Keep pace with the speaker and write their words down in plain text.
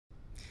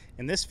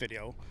In this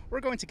video,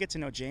 we're going to get to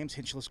know James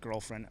Hinchcliffe's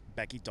girlfriend,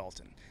 Becky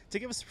Dalton, to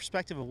give us the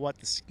perspective of what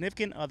the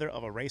significant other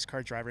of a race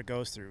car driver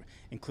goes through,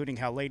 including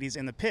how ladies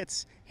in the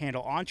pits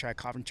handle on-track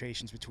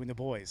confrontations between the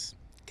boys.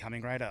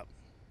 Coming right up.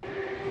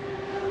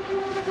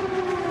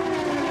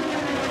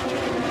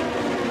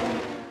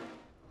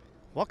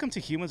 Welcome to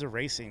Humans of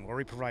Racing, where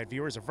we provide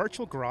viewers a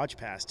virtual garage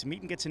pass to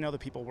meet and get to know the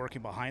people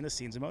working behind the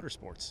scenes of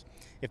motorsports.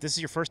 If this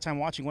is your first time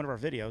watching one of our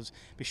videos,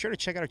 be sure to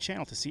check out our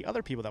channel to see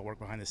other people that work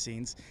behind the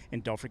scenes,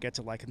 and don't forget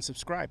to like and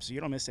subscribe so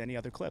you don't miss any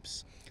other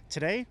clips.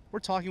 Today, we're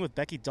talking with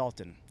Becky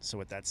Dalton, so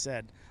with that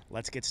said,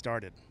 let's get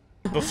started.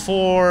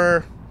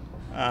 Before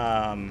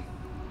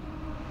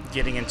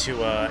getting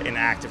into an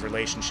active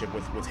relationship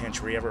with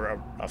Hinch, were you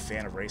ever a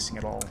fan of racing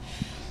at all?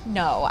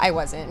 No, I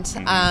wasn't.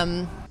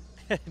 Mm-hmm.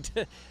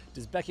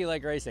 Does Becky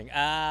like racing?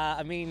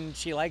 I mean,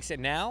 she likes it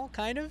now,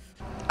 kind of.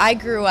 I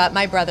grew up,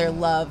 my brother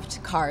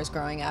loved cars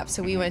growing up,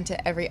 so we went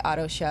to every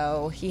auto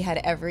show. He had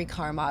every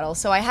car model,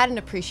 so I had an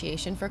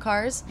appreciation for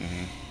cars.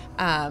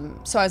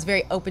 So I was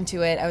very open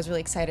to it. I was really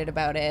excited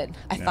about it.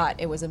 I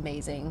thought it was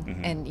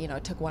amazing, and you know,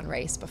 it took one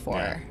race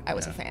before I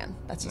was a fan.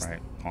 That's just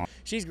right.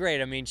 She's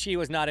great. I mean, she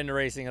was not into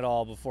racing at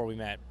all before we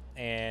met,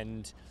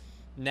 and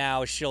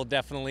now she'll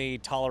definitely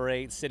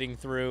tolerate sitting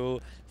through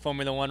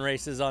Formula One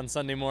races on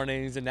Sunday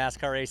mornings and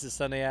NASCAR races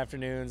Sunday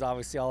afternoons,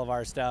 obviously all of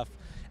our stuff.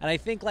 And I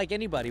think like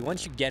anybody,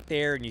 once you get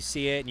there and you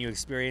see it and you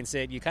experience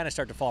it, you kind of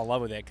start to fall in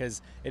love with it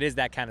because it is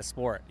that kind of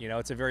sport. You know,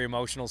 it's a very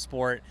emotional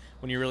sport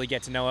when you really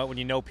get to know it, when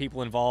you know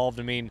people involved.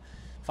 I mean,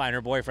 fine,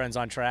 her boyfriend's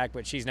on track,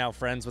 but she's now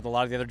friends with a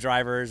lot of the other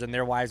drivers and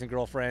their wives and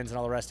girlfriends and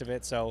all the rest of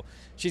it. So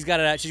she's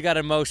got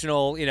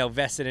emotional, you know,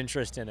 vested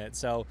interest in it.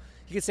 So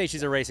you could say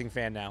she's a racing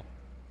fan now.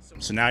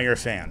 So now you're a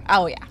fan.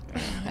 Oh yeah,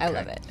 I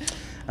love it.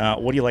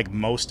 What do you like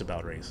most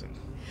about racing?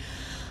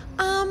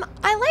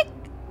 I like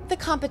the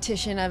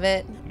competition of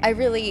it. I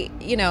really,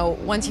 you know,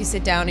 once you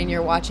sit down and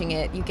you're watching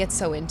it, you get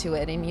so into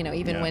it. And you know,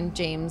 even when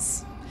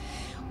James,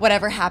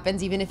 whatever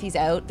happens, even if he's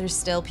out, there's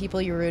still people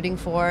you're rooting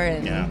for,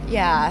 and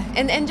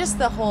and just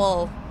the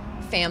whole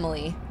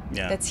family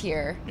that's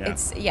here.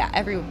 It's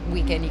every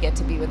weekend you get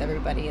to be with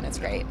everybody, and it's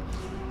great.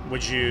 Who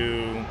would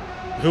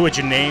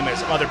you name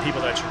as other people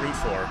that you root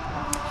for?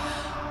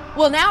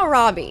 Well, now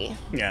Robbie,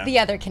 the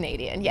other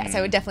Canadian. Yes,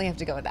 I would definitely have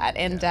to go with that.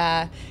 And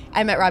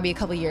I met Robbie a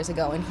couple years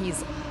ago, and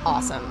he's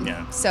awesome.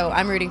 So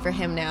I'm rooting for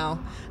him now.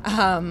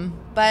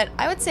 But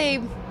I would say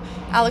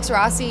Alex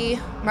Rossi,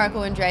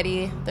 Marco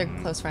Andretti, they're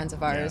close friends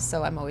of ours,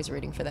 so I'm always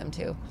rooting for them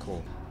too.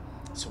 Cool.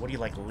 So what do you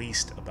like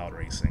least about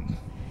racing?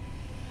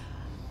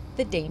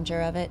 The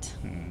danger of it.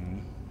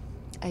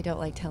 I don't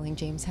like telling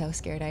James how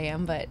scared I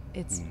am, but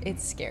it's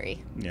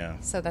scary.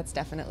 So that's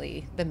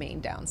definitely the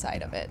main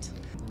downside of it.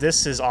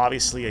 This is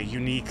obviously a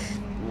unique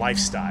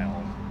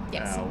lifestyle.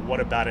 Yes. What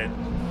about it?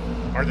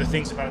 Are there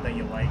things about it that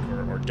you like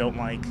or don't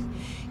like?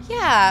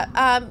 Yeah.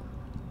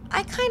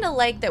 I kind of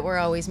like that we're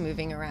always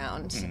moving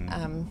around.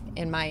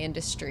 In my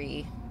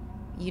industry,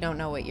 you don't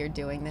know what you're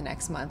doing the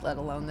next month, let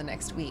alone the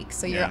next week.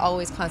 So you're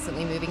always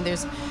constantly moving.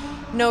 There's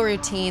no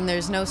routine.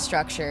 There's no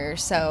structure.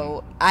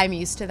 So I'm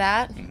used to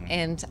that.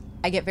 And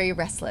I get very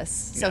restless.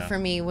 So for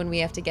me, when we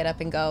have to get up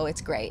and go,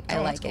 it's great. I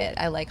like it.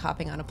 I like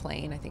hopping on a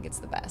plane. I think it's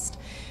the best.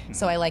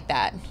 So I like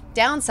that.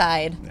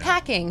 Downside,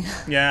 packing.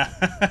 I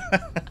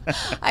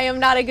am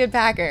not a good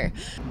packer.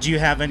 Do you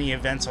have any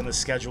events on the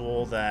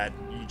schedule that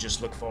you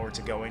just look forward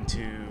to going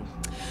to?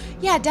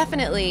 Yeah,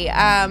 definitely.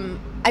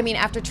 I mean,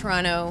 after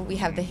Toronto, we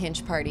have the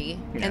Hinch party,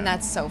 and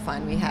that's so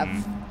fun. We have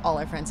all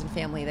our friends and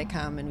family that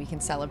come, and we can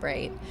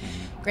celebrate.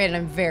 Granted,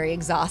 I'm very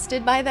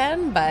exhausted by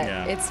then, but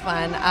it's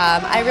fun.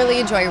 I really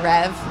enjoy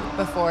Rev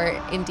before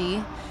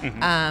Indy.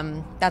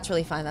 That's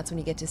really fun. That's when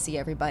you get to see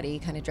everybody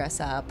kind of dress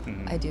up.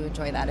 I do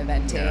enjoy that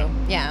event too.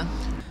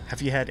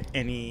 Have you had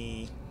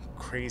any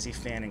crazy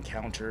fan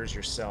encounters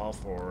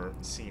yourself, or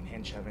seen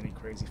Hinch have any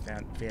crazy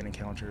fan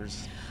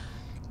encounters?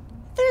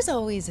 There's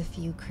always a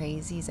few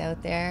crazies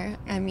out there.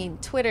 I mean,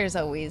 Twitter's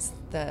always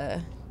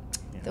the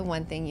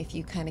one thing. If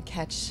you kind of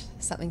catch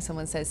something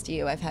someone says to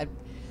you, I've had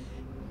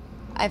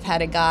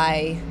a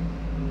guy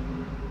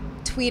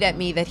tweet at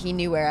me that he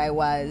knew where I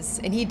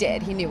was, and he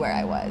did. He knew where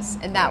I was,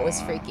 and that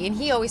was freaky. And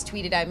he always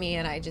tweeted at me,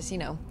 and I just, you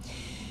know,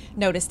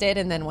 noticed it.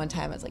 And then one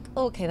time I was like,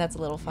 oh, okay, that's a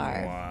little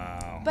far.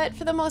 Wow. But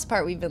for the most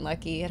part, we've been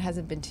lucky. It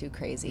hasn't been too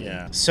crazy.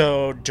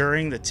 So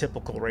during the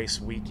typical race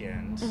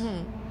weekend,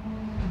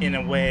 in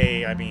a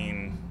way, I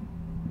mean,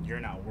 you're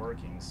not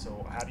working,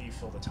 so how do you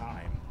fill the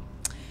time?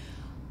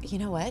 You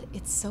know what?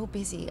 It's so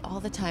busy all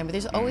the time.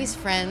 There's always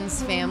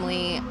friends,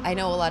 family. I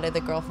know a lot of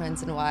the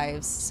girlfriends and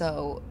wives.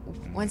 So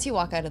once you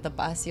walk out of the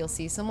bus, you'll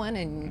see someone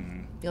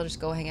and you'll just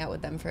go hang out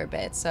with them for a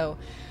bit. So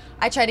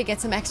I try to get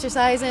some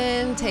exercise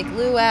in, take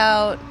Lou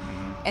out,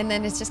 and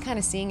then it's just kind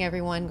of seeing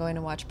everyone, going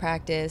to watch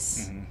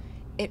practice.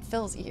 It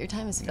fills, your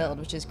time is filled,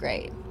 which is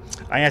great.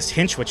 I asked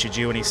Hinch what you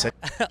do, and he said,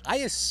 I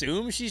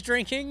assume she's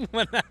drinking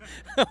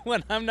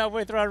when I'm not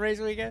with her on race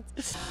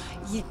weekends.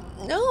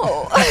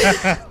 No,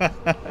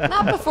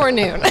 not before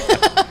noon.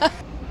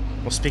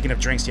 Well, speaking of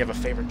drinks, do you have a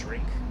favorite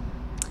drink?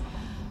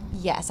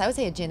 Yes, I would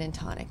say a gin and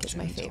tonic is Gin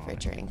my and favorite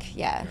tonic. drink.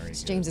 Yeah, Very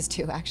it's good. James's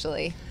too,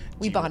 actually.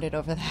 We you- bonded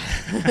over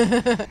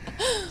that.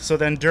 So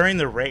then during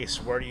the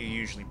race, where do you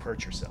usually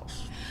perch yourself?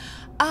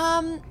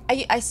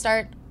 I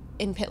start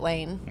in pit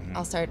lane. Mm-hmm.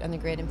 I'll start on the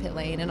grid in pit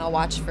lane, and I'll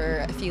watch for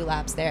a few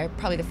laps there,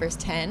 probably the first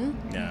 10.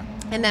 Yeah.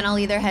 And then I'll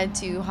either head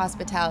to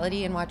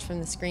hospitality and watch from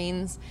the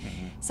screens.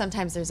 Mm-hmm.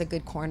 Sometimes there's a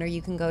good corner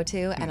you can go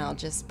to, and I'll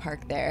just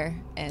park there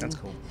and That's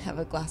cool. have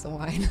a glass of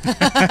wine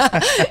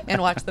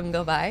and watch them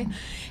go by.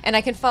 And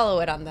I can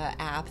follow it on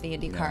the app, the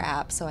INDYCAR Yeah.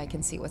 app, so I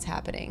can see what's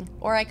happening.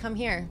 Or I come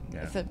here.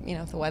 Yeah.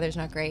 If the weather's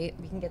not great,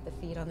 we can get the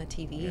feed on the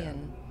TV Yeah.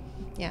 and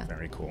yeah.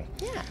 Very cool.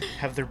 Yeah.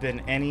 Have there been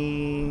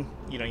any,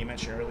 you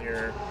mentioned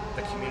earlier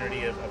the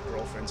community of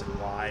girlfriends and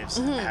wives.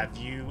 Mm-hmm. Have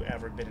you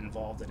ever been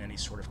involved in any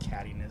sort of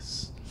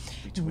cattiness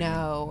between?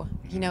 No.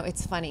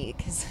 It's funny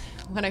because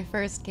when I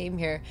first came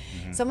here,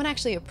 someone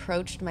actually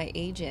approached my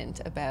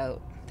agent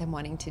about them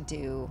wanting to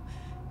do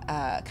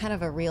kind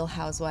of a Real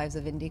Housewives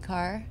of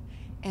INDYCAR.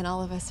 And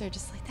all of us are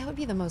just like, that would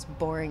be the most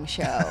boring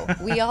show.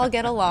 We all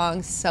get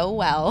along so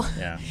well.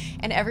 Yeah.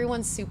 And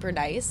everyone's super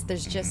nice.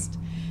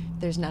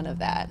 There's none of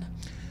that.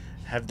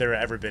 Have there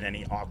ever been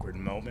any awkward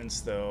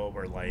moments though,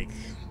 where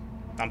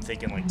I'm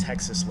thinking like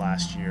Texas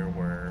last year,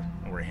 where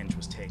Hinch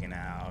was taken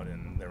out,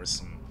 and there was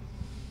some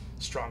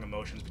strong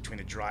emotions between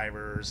the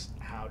drivers.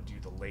 How do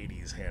the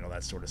ladies handle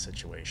that sort of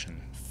situation?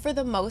 For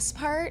the most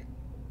part,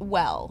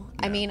 well.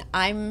 I Yeah. mean,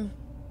 I'm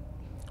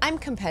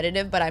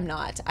competitive, but I'm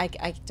not.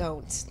 I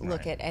don't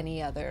look Right. at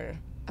any other.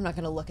 I'm not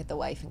going to look at the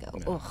wife and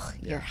go, "Ugh,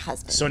 your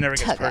husband." So it never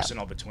gets tug out."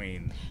 personal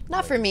between.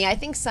 Not for me. I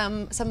think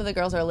some of the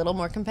girls are a little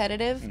more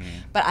competitive,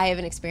 but I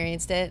haven't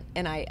experienced it,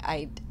 and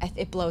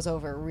it blows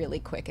over really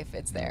quick if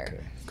it's there.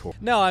 Okay, cool.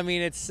 No, I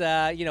mean it's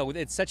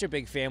it's such a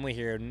big family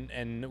here,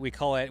 and we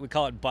call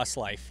it bus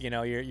life.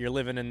 You're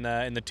living in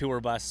the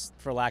tour bus,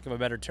 for lack of a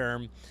better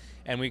term,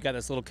 and we've got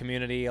this little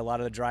community. A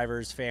lot of the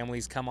drivers'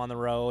 families come on the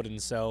road,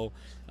 and so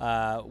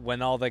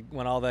when all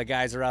the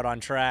guys are out on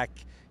track,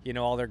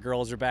 all their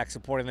girls are back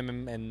supporting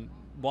them and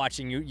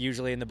watching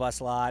usually in the bus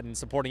lot and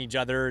supporting each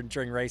other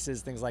during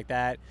races, things like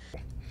that.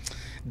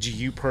 Do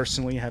you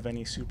personally have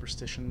any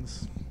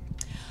superstitions?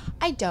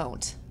 I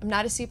don't. I'm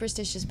not a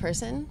superstitious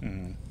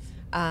person.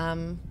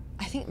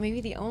 I think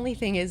maybe the only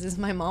thing is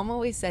my mom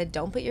always said,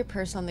 don't put your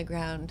purse on the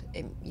ground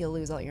and you'll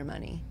lose all your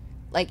money.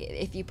 Like,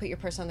 if you put your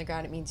purse on the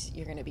ground, it means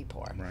you're going to be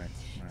poor. Right.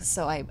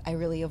 So I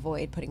really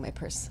avoid putting my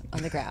purse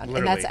on the ground. And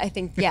Literally. that's, I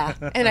think, yeah.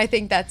 And I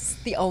think that's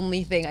the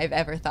only thing I've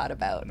ever thought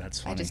about.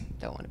 That's I funny. just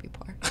don't want to be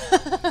poor.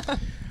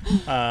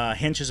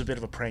 Hinch is a bit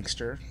of a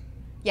prankster.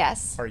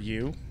 Yes. Are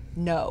you?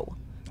 No.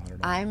 Not at all.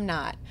 I'm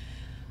not.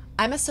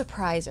 I'm a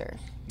surpriser,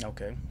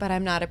 Okay. but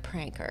I'm not a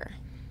pranker.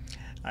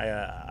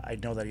 I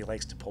know that he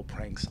likes to pull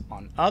pranks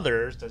on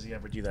others. Does he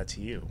ever do that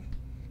to you?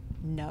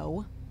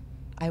 No.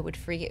 I would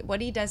freak it.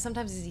 What he does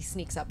sometimes is he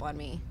sneaks up on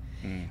me.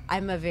 I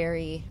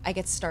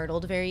get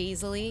startled very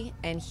easily,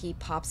 and he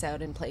pops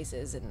out in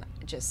places and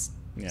just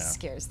Yeah.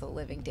 scares the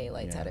living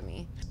daylights out of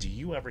me. Do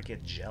you ever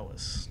get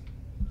jealous?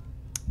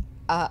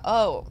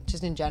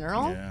 Just in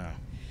general? Yeah.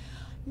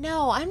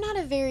 No, I'm not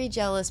a very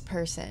jealous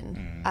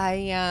person.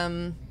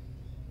 I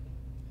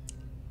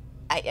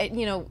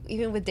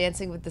even with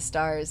Dancing with the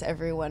Stars,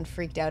 everyone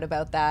freaked out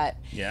about that.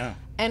 Yeah.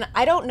 And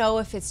I don't know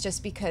if it's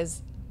just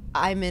because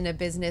I'm in a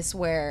business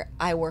where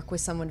I work with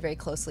someone very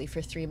closely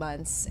for 3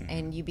 months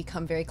and you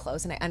become very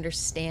close, and I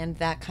understand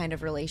that kind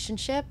of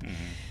relationship.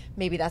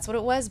 Maybe that's what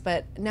it was,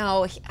 but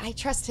no, I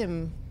trust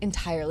him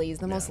entirely. He's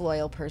the most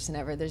loyal person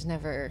ever. There's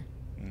never,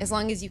 as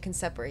long as you can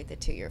separate the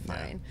two, you're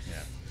fine. Yeah.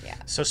 Yeah.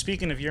 So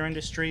speaking of your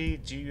industry,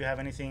 do you have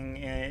anything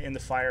in the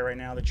fire right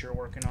now that you're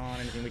working on?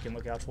 Anything we can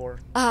look out for?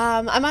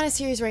 I'm on a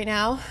series right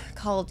now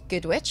called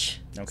Good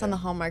Witch. It's Okay. on the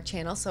Hallmark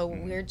Channel. So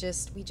we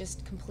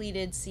just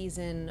completed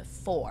season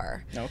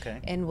 4. Okay.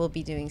 And we'll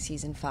be doing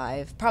season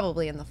 5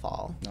 probably in the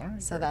fall. All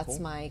right, So very that's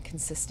cool. my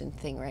consistent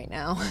thing right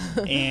now.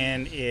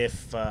 And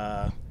if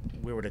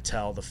we were to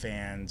tell the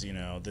fans,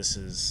 this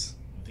is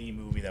the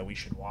movie that we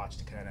should watch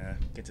to kind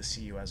of get to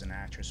see you as an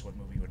actress, what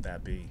movie would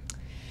that be?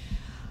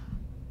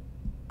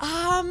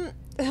 I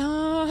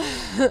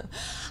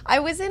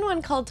was in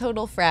one called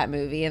Total Frat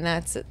Movie, and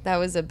that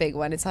was a big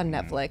one. It's on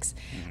Netflix.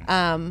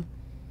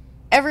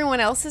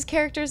 Everyone else's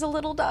character is a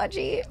little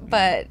dodgy,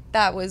 but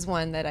that was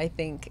one that I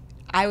think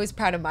I was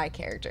proud of my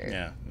character.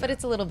 Yeah, But yeah.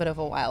 it's a little bit of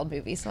a wild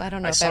movie, so I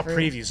don't know I if saw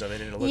everyone... previews of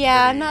it. It looked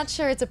Yeah, I'm pretty- not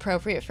sure it's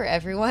appropriate for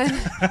everyone.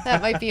 That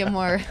might be a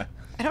more...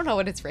 I don't know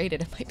what it's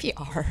rated. It might be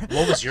R.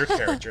 What was your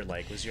character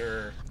like? Was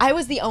your... I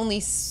was the only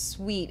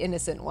sweet,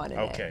 innocent one in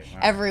it. Okay, all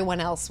right. Everyone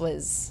else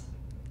was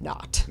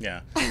not.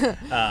 Yeah.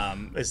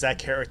 Is that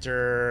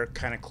character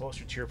kind of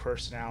closer to your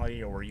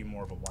personality, or were you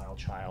more of a wild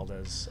child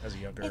as a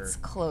younger... It's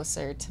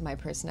closer to my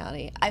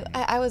personality.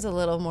 I was a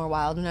little more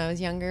wild when I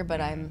was younger, but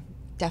I'm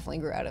definitely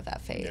grew out of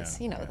that phase.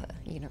 Yeah,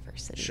 The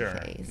university Sure,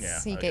 phase. yeah,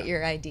 So you oh, get yeah.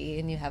 your ID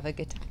and you have a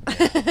good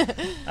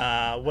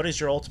time. What is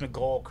your ultimate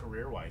goal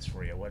career-wise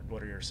for you? What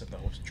are some of the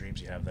hopes and dreams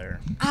you have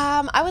there?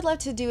 I would love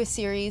to do a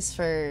series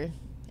for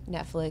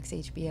Netflix,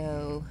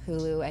 HBO,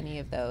 Hulu, any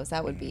of those.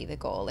 That would be the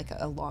goal, like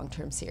a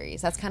long-term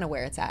series. That's kind of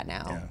where it's at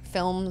now. Yeah.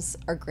 Films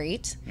are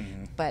great,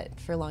 but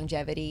for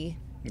longevity,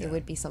 it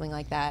would be something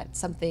like that.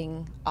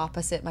 Something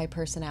opposite my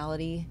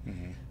personality.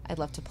 I'd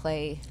love to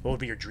play. What would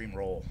be your dream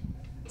role?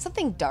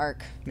 Something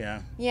dark.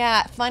 Yeah.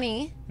 Yeah,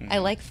 funny. I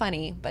like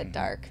funny, but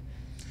dark.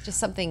 Just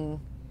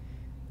something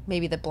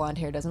maybe the blonde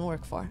hair doesn't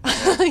work for,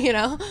 you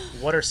know?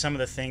 What are some of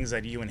the things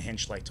that you and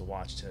Hinch like to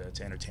watch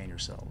to entertain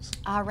yourselves?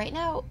 Right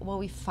now, well,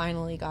 we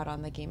finally got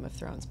on the Game of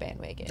Thrones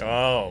bandwagon.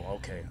 Oh,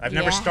 okay. I've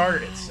never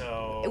started it,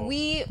 so...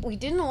 We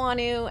didn't want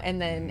to,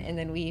 and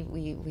then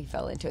we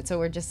fell into it. So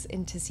we're just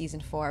into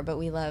season 4, but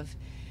we love...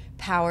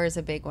 Power is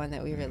a big one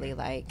that we really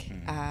like.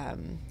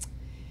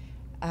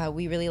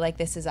 We really like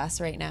This Is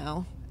Us right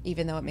now,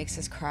 even though it makes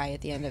us cry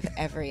at the end of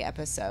every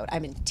episode.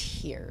 I'm in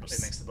tears.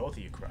 It makes the both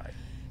of you cry.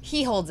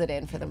 He holds it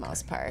in for the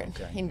most part.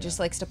 Okay, He just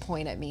likes to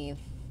point at me.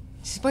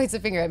 Just points a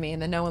finger at me,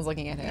 and then no one's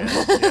looking at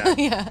him.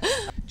 Yeah.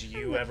 Do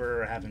you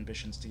ever have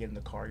ambitions to get in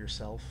the car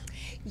yourself?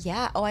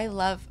 Yeah. Oh, I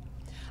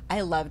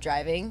love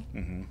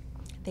driving.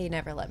 They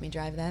never let me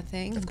drive that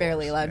thing. I'm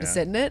barely allowed to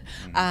sit in it.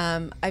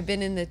 I've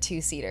been in the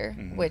 2-seater,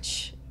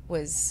 which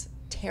was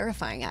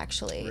terrifying,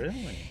 actually.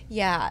 Really?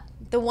 Yeah.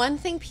 The one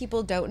thing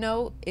people don't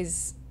know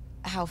is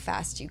how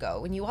fast you go.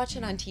 When you watch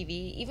it on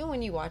TV, even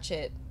when you watch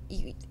it,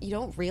 you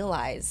don't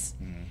realize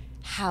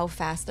how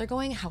fast they're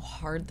going, how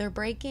hard they're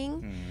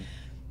braking.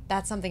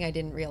 That's something I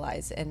didn't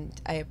realize, and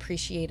I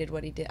appreciated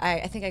what he did.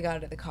 I think I got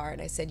out of the car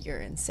and I said, "You're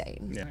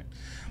insane." Yeah.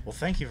 Well,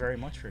 thank you very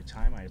much for your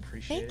time. I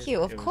appreciate it. Thank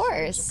you. Of course.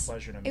 It was a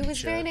pleasure to meet you. It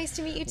was very nice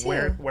to meet you too.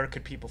 Where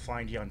could people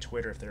find you on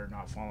Twitter if they're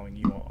not following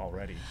you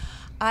already?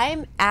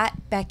 I'm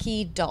at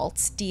Becky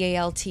Daltz,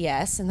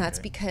 DALTS, and that's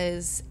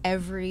because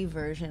every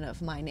version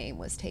of my name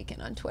was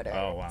taken on Twitter.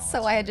 Oh, wow.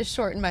 So I had to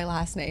shorten my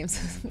last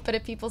names. But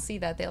if people see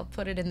that, they'll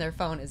put it in their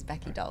phone as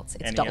Becky Daltz.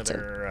 It's Any Dalton.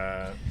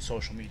 other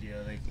social media?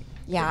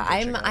 Yeah,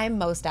 I'm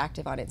most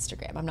active on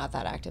Instagram. I'm not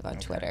that active on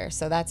Twitter.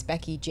 So that's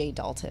Becky J.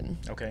 Dalton.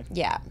 Okay.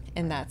 Yeah,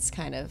 and that's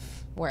kind of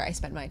where I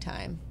spend my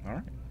time. All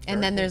right.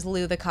 And then there's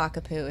Lou the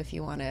Cockapoo if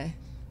you want to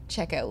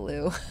check out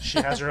Lou.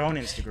 She has her own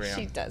Instagram.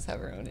 She does have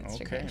her own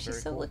Instagram. Okay, She's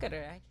very so cool. look at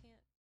her.